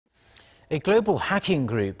A global hacking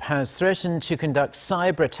group has threatened to conduct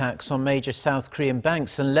cyber attacks on major South Korean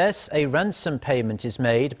banks unless a ransom payment is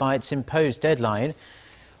made by its imposed deadline,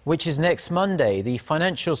 which is next Monday. The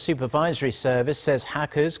Financial Supervisory Service says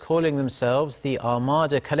hackers calling themselves the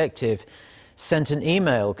Armada Collective sent an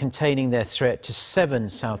email containing their threat to 7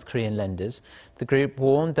 South Korean lenders. The group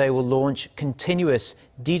warned they will launch continuous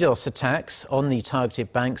DDoS attacks on the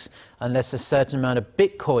targeted banks unless a certain amount of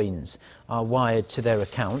bitcoins are wired to their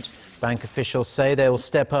account. Bank officials say they will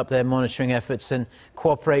step up their monitoring efforts and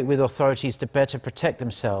cooperate with authorities to better protect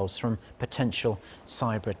themselves from potential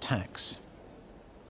cyber attacks.